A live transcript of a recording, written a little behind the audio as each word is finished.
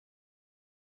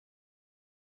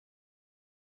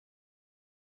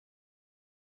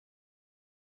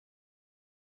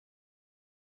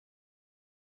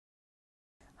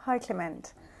Hi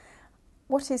Clement.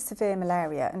 What is severe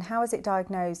malaria and how is it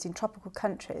diagnosed in tropical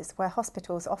countries where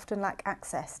hospitals often lack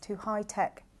access to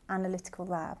high-tech analytical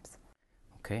labs?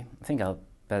 Okay, I think I'll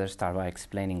better start by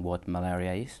explaining what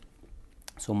malaria is.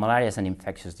 So malaria is an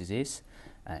infectious disease.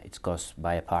 It's caused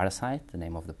by a parasite. The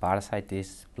name of the parasite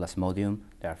is Plasmodium.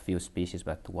 There are a few species,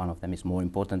 but one of them is more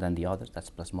important than the others. That's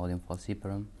Plasmodium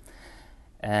falciparum.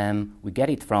 We get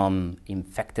it from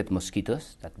infected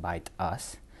mosquitoes that bite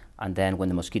us. And then when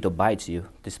the mosquito bites you,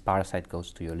 this parasite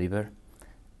goes to your liver.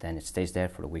 Then it stays there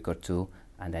for a week or two,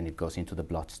 and then it goes into the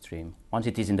bloodstream. Once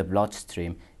it is in the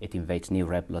bloodstream, it invades new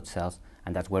red blood cells,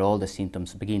 and that's where all the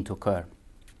symptoms begin to occur.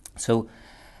 So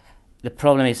the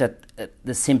problem is that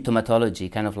the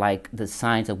symptomatology, kind of like the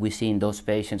signs that we see in those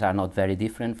patients, are not very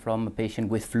different from a patient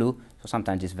with flu. So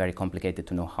sometimes it's very complicated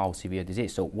to know how severe this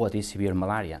is. So what is severe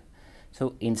malaria?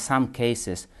 So in some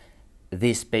cases,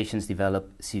 these patients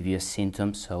develop severe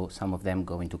symptoms. So some of them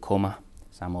go into coma,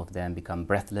 some of them become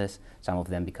breathless, some of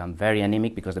them become very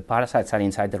anemic because the parasites are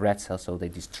inside the red cells, so they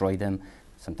destroy them.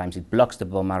 Sometimes it blocks the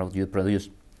bone marrow, you produce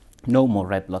no more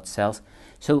red blood cells.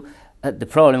 So the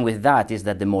problem with that is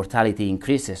that the mortality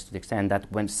increases to the extent that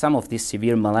when some of these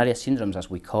severe malaria syndromes, as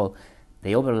we call,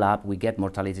 they overlap, we get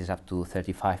mortalities up to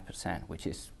 35%, which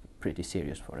is pretty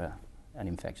serious for an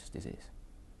infectious disease.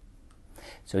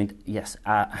 So yes,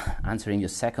 answering your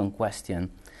second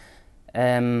question,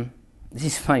 this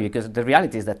is funny because the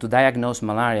reality is that to diagnose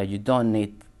malaria, you don't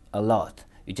need a lot.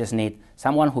 You just need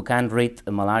someone who can read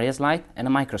a malaria slide and a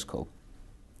microscope.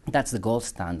 That's the gold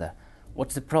standard.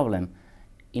 What's the problem?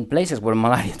 In places where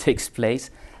malaria takes place,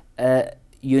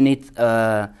 you need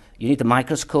a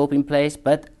microscope in place,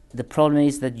 but the problem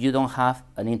is that you don't have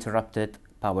an interrupted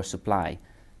power supply.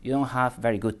 You don't have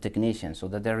very good technicians, so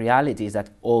that the reality is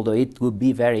that although it would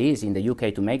be very easy in the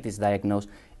UK to make this diagnosis,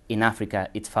 in Africa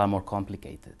it's far more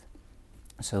complicated.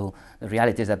 So the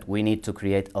reality is that we need to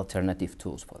create alternative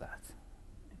tools for that.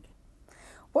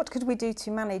 What could we do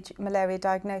to manage malaria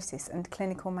diagnosis and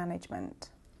clinical management?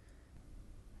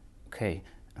 Okay,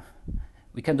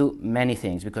 we can do many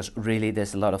things because really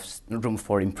there's a lot of room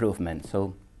for improvement.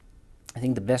 So I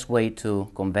think the best way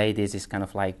to convey this is kind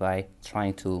of like by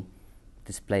trying to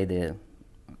display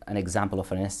an example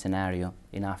of a scenario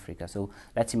in Africa. So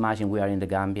let's imagine we are in the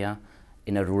Gambia,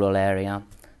 in a rural area,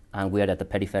 and we are at the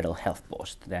peripheral health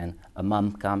post. Then a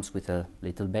mom comes with a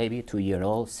little baby,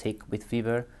 2-year-old, sick with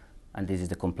fever, and this is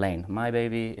the complaint. My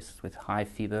baby is with high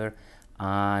fever,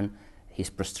 and he's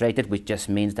prostrated, which just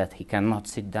means that he cannot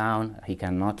sit down, he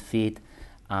cannot feed,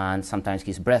 and sometimes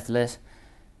he's breathless.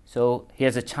 So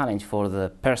here's a challenge for the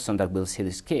person that will see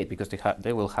this kid, because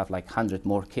they will have like 100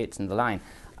 more kids in the line,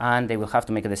 and they will have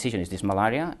to make a decision. Is this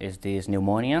malaria? Is this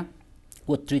pneumonia?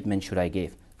 What treatment should I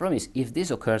give? The problem is, if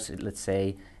this occurs, let's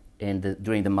say,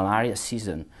 during the malaria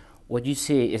season, what you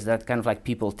see is that kind of like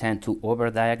people tend to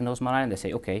overdiagnose malaria, and they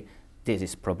say, okay, this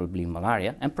is probably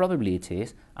malaria, and probably it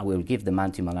is, and we'll give them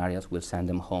anti-malarials, we'll send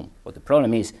them home. But the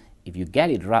problem is, if you get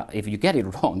it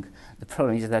wrong, the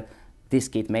problem is that this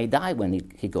kid may die when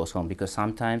he goes home, because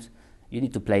sometimes you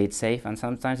need to play it safe, and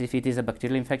sometimes if it is a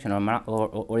bacterial infection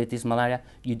or it is malaria,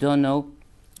 you don't know,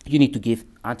 you need to give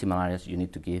anti-malarials, you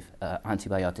need to give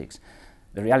antibiotics.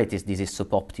 The reality is this is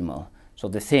suboptimal. So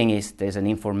the thing is, there's an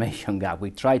information gap.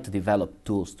 We try to develop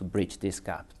tools to bridge this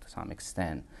gap to some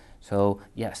extent. So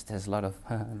yes, there's a lot of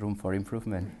room for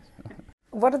improvement.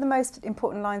 What are the most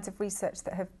important lines of research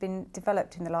that have been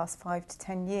developed in the last 5 to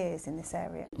 10 years in this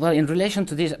area? Well, in relation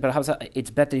to this, perhaps it's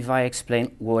better if I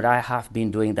explain what I have been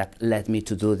doing that led me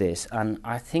to do this. And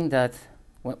I think that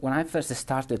when I first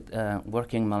started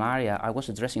working malaria, I was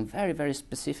addressing very, very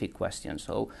specific questions.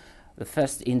 So the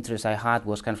first interest I had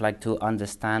was kind of like to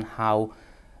understand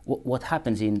what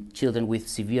happens in children with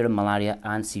severe malaria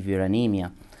and severe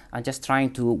anemia, and just trying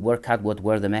to work out what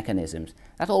were the mechanisms.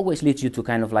 That always leads you to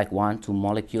kind of like 1-2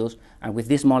 molecules, and with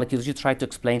these molecules you try to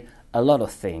explain a lot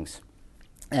of things.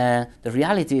 The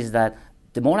reality is that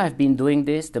the more I've been doing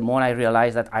this, the more I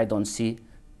realize that I don't see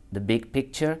the big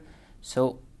picture.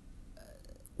 So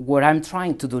what I'm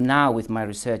trying to do now with my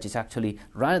research is actually,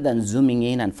 rather than zooming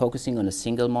in and focusing on a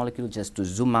single molecule, just to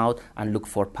zoom out and look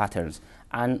for patterns,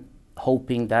 and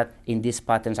hoping that in these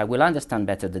patterns I will understand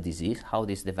better the disease, how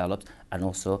this develops, and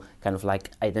also kind of like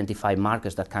identify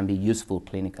markers that can be useful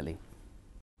clinically.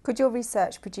 Could your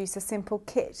research produce a simple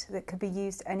kit that could be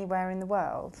used anywhere in the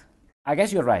world? I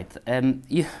guess you're right.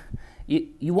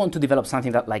 You want to develop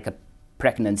something that like a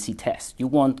pregnancy test. You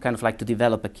want kind of like to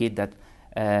develop a kit that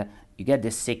you get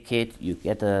this sick kid, you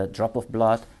get a drop of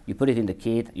blood, you put it in the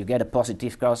kit, you get a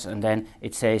positive cross, and then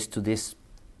it says to this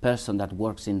person that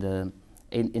works in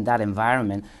that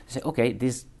environment, say, okay,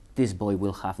 this this boy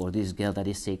will have, or this girl that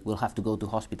is sick will have to go to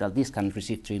hospital, this can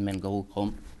receive treatment, go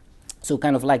home. So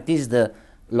kind of like this is the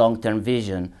long-term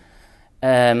vision.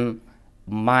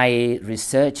 My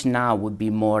research now would be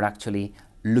more actually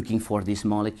looking for these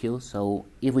molecules. So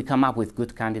if we come up with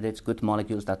good candidates, good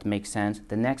molecules that make sense,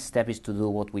 the next step is to do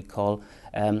what we call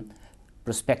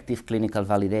prospective clinical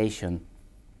validation.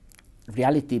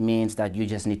 Reality means that you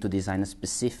just need to design a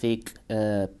specific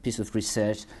piece of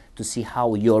research to see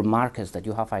how your markers that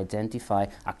you have identified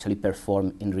actually perform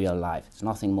in real life. It's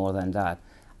nothing more than that.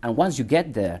 And once you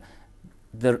get there,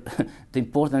 the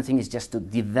important thing is just to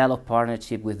develop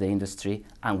partnership with the industry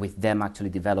and with them actually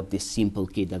develop this simple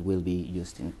kit that will be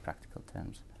used in practical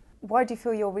terms. Why do you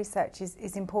feel your research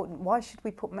is important? Why should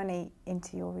we put money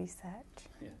into your research?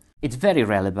 Yeah. It's very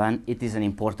relevant. It is an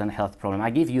important health problem. I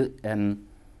give you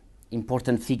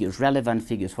important figures, relevant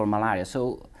figures for malaria.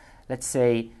 So let's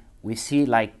say we see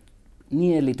like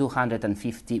nearly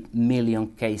 250 million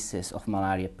cases of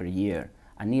malaria per year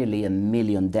and nearly 1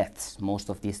 million deaths. Most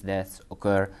of these deaths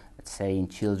occur, let's say, in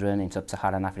children in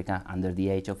sub-Saharan Africa under the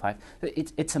age of 5.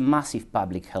 It's a massive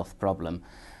public health problem.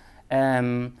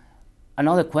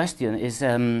 Another question is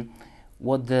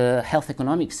what the health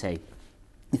economics say.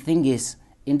 The thing is,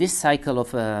 in this cycle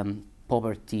of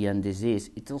poverty and disease,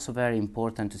 it's also very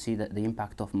important to see the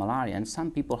impact of malaria. And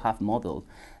some people have modeled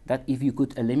that if you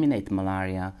could eliminate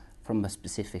malaria from a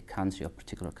specific country or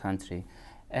particular country,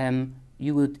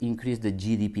 you would increase the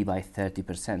GDP by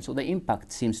 30%. So the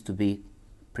impact seems to be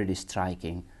pretty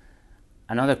striking.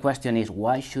 Another question is,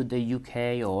 why should the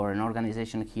UK or an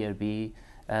organization here be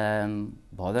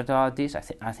bothered about this?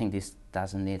 I think this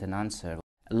doesn't need an answer.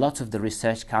 Lots of the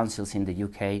research councils in the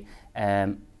UK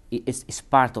is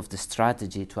part of the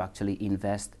strategy to actually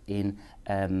invest in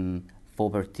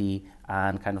poverty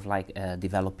and kind of like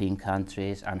developing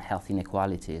countries and health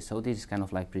inequalities. So this is kind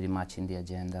of like pretty much in the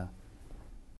agenda.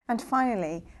 And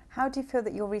finally, how do you feel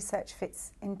that your research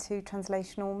fits into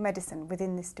translational medicine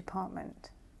within this department?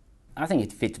 I think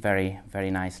it fits very,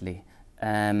 very nicely.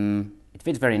 It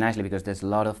fits very nicely because there's a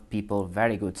lot of people,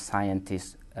 very good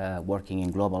scientists working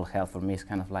in global health. For me, it's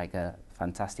kind of like a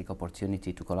fantastic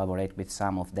opportunity to collaborate with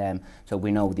some of them. So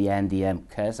we know the NDM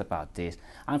cares about this.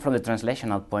 And from the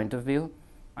translational point of view,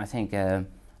 I think,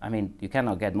 I mean, you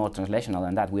cannot get more translational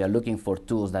than that. We are looking for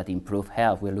tools that improve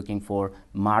health. We're looking for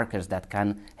markers that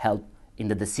can help in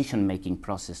the decision-making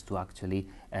process to actually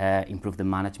improve the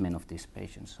management of these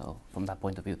patients. So from that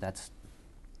point of view, that's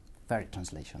very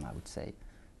translational, I would say.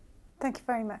 Thank you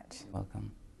very much. You're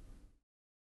welcome.